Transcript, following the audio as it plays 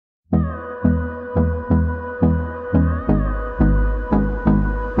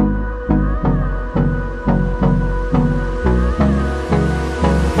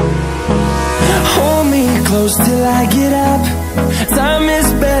close till I get up. Time is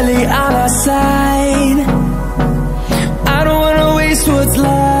barely on our side. I don't wanna waste what's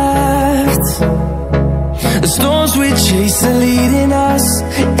left. The storms we chase are leading us,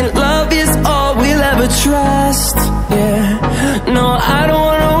 and love is all we'll ever trust. Yeah, no, I don't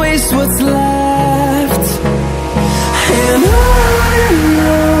wanna waste what's left. And on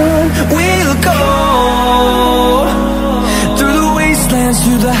we'll go, through the wastelands,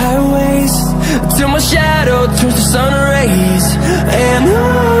 through the highways, till my shadow turns to sun rays. And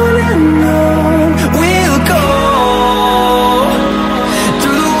on we'll go,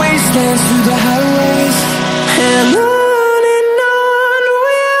 through the wastelands, through the highways, and on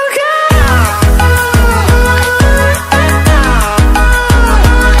we'll go.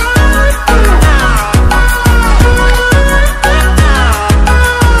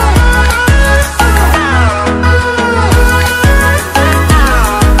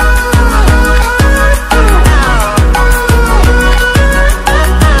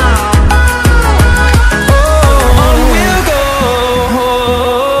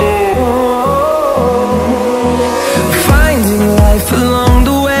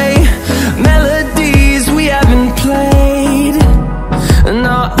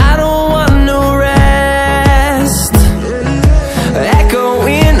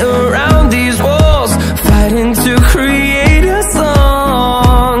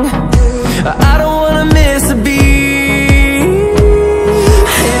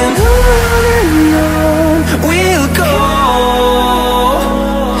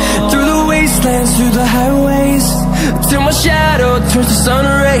 Turns to sun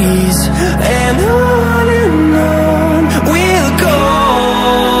rays, and on we'll go,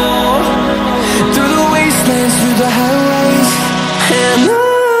 through the wastelands, through the highways, and on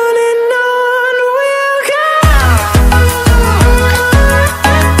we'll go.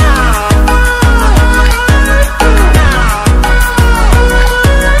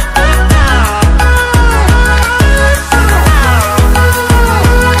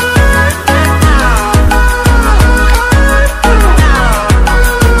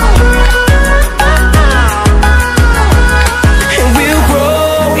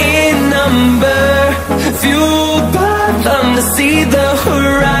 See the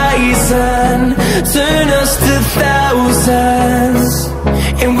horizon, turn us to thousands,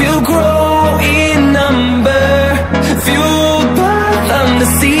 and we'll grow in number, fueled by them to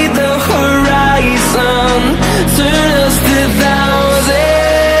see the horizon, turn us to thousands,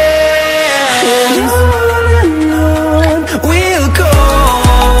 and on we'll go,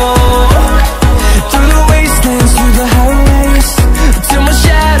 through the wastelands, through the highways, till my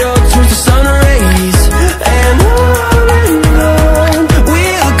shadow turns to sun rays, and on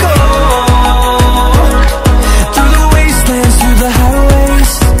we'll go, through the wastelands,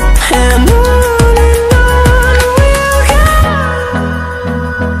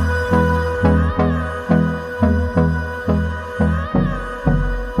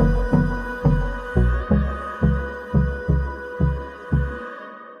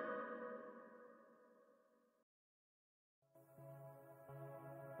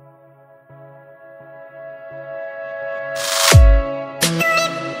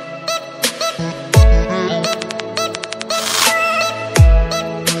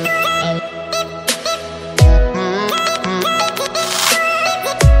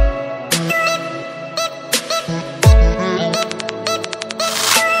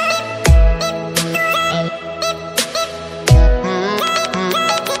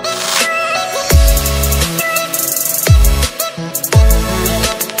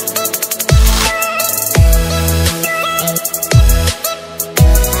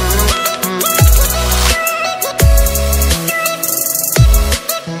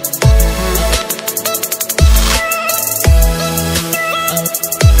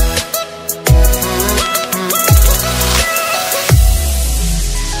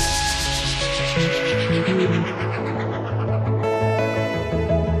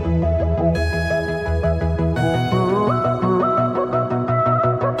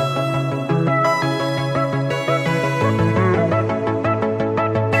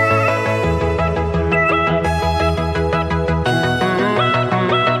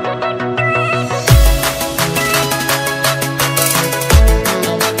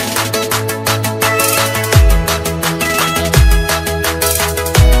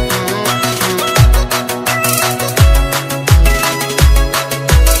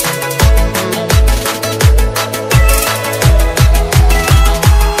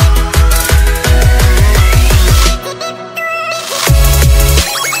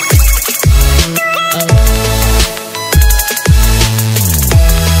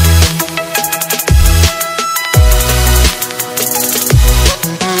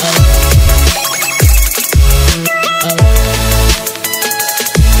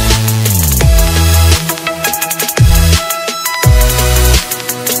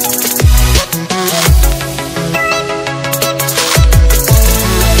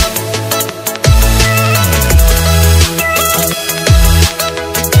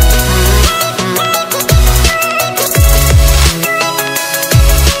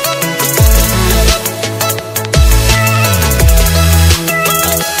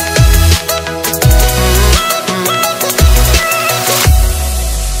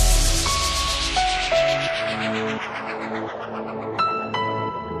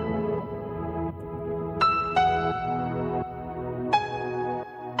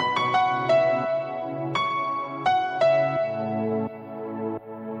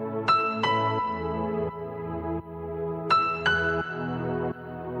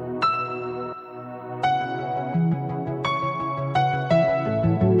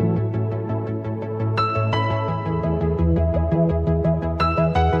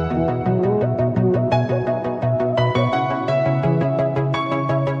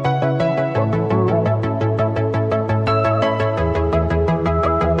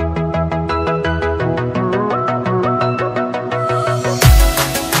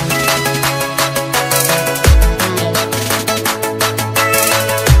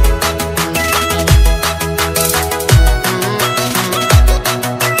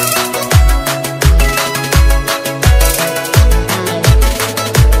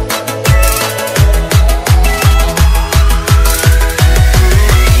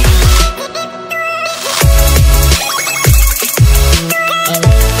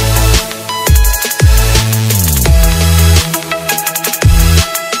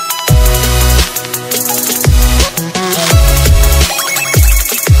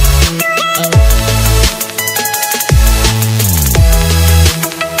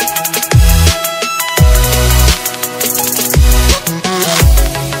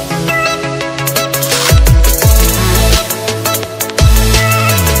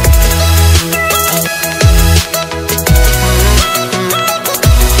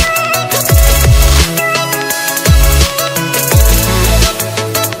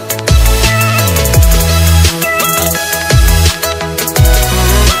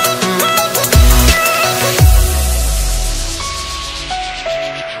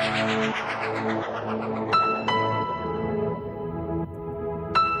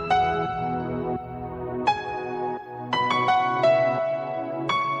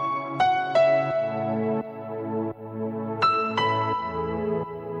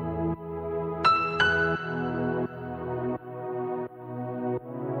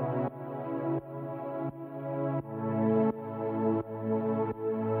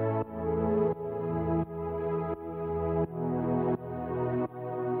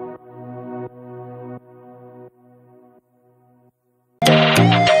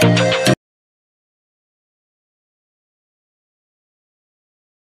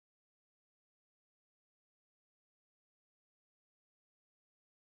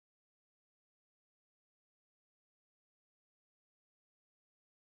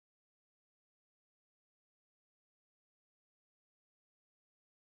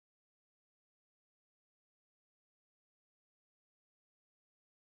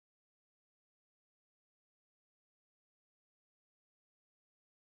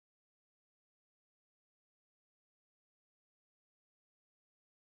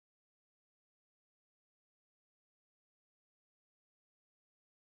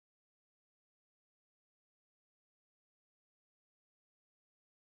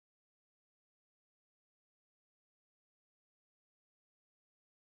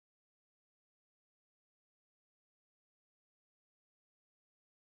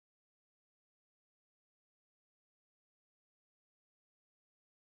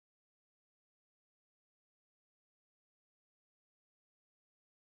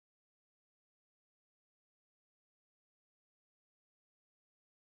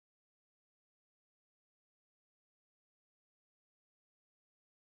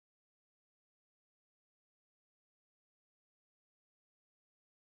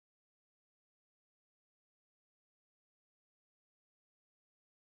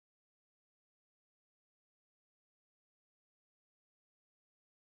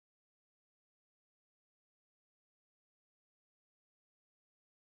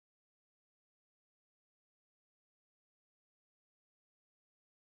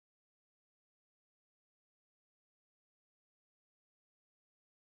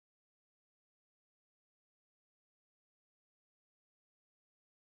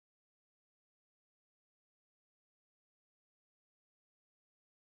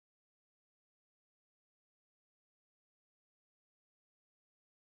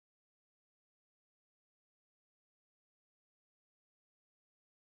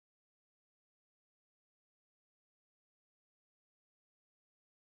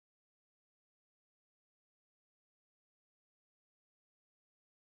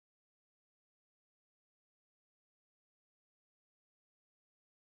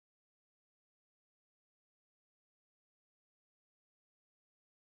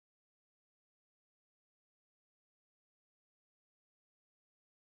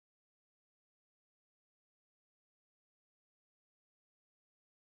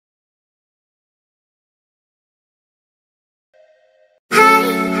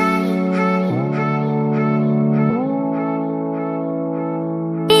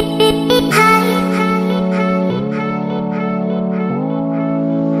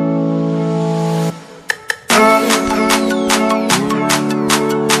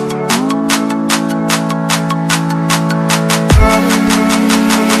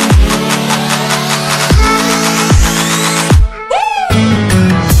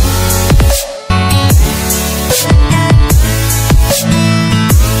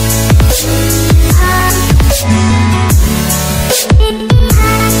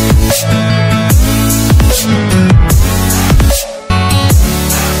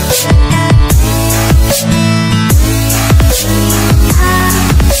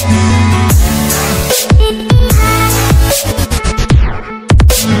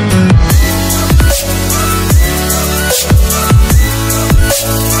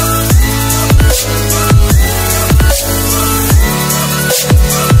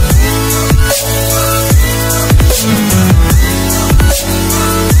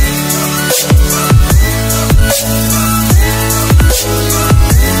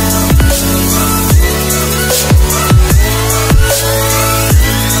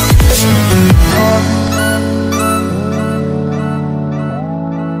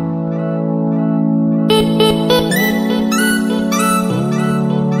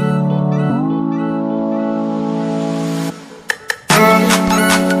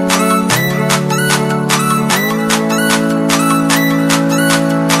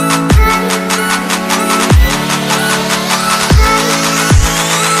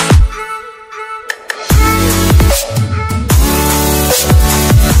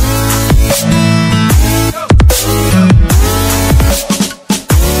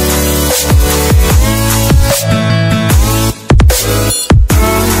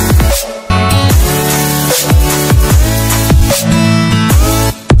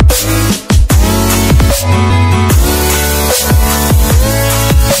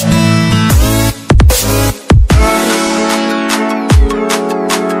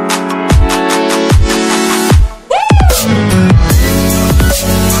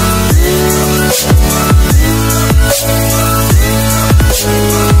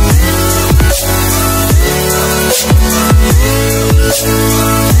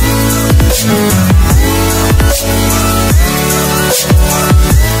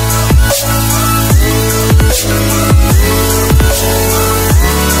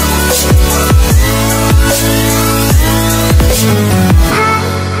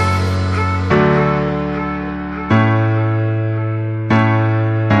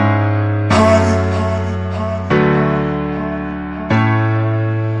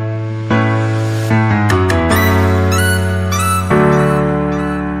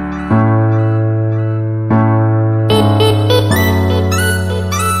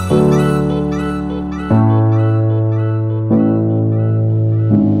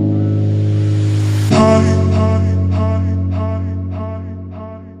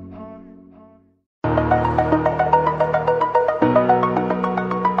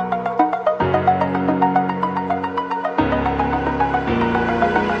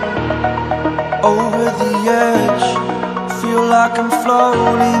 like I'm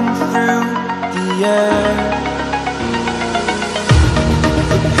floating through the air.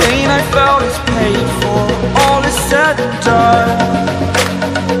 The pain I felt is paid for, all is said and done.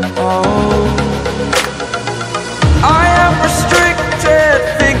 Oh, I am restricted,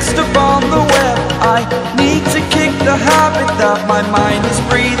 fixed upon the web. I need to kick the habit that my mind is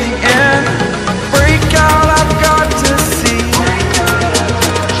breathing in. Break out, I've got to see.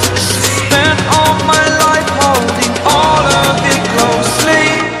 Spent all my life holding all of it closely.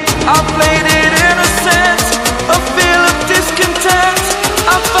 I played it innocent, a feel of discontent.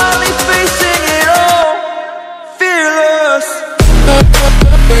 I'm finally facing it all, fearless.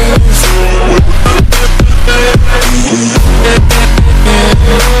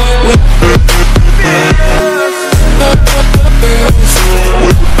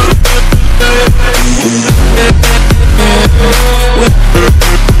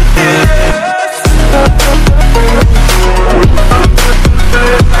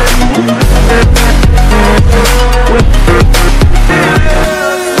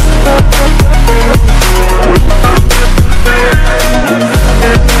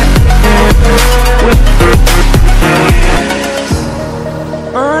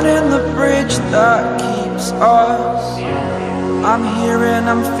 Burning the bridge that keeps us. I'm here and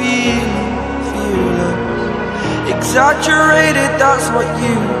I'm feeling fearless. Exaggerated, that's what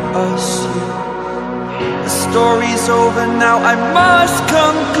you assume. The story's over now, I must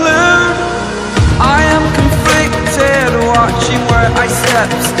conclude. I am conflicted, watching where I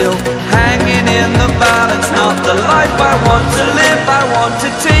step still, hanging in the balance. Not the life I want to live, I want to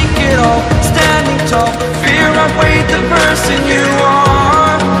take it all